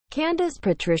Candice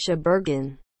Patricia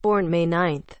Bergen, born May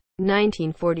 9,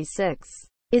 1946,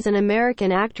 is an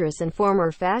American actress and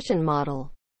former fashion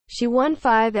model. She won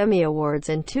 5 Emmy Awards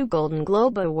and 2 Golden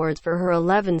Globe Awards for her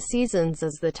 11 seasons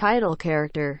as the title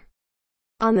character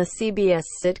on the CBS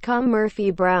sitcom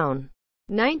Murphy Brown,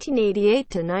 1988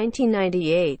 to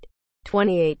 1998.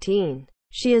 2018.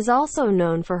 She is also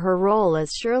known for her role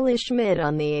as Shirley Schmidt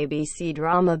on the ABC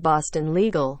drama Boston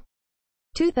Legal,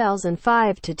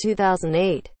 2005 to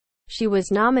 2008. She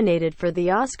was nominated for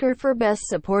the Oscar for Best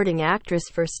Supporting Actress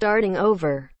for Starting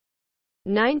Over,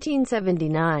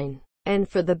 1979, and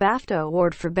for the BAFTA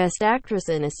Award for Best Actress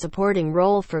in a Supporting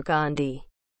Role for Gandhi,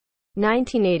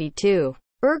 1982.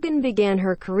 Bergen began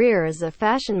her career as a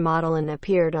fashion model and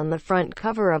appeared on the front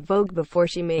cover of Vogue before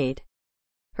she made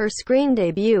her screen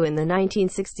debut in the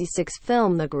 1966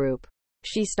 film The Group.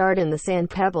 She starred in the Sand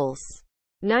Pebbles,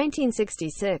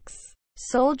 1966,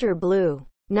 Soldier Blue,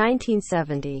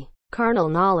 1970, Carnal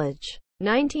Knowledge,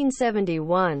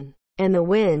 1971, and The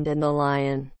Wind and the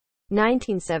Lion,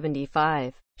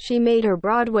 1975. She made her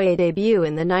Broadway debut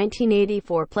in the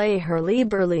 1984 play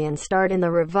Hurlyburly and starred in the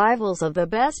revivals of The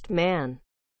Best Man,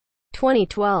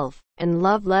 2012, and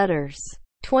Love Letters,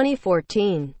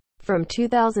 2014. From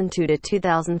 2002 to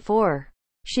 2004,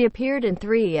 she appeared in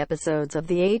 3 episodes of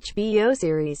the HBO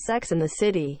series Sex and the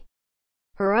City.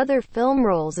 Her other film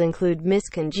roles include Miss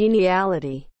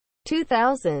Congeniality,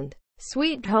 2000,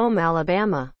 Sweet Home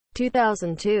Alabama,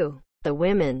 2002, The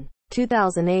Women,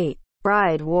 2008,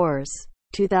 Bride Wars,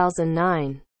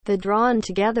 2009, The Drawn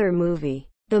Together Movie,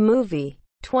 The Movie,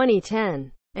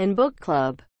 2010, and Book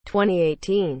Club,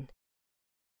 2018.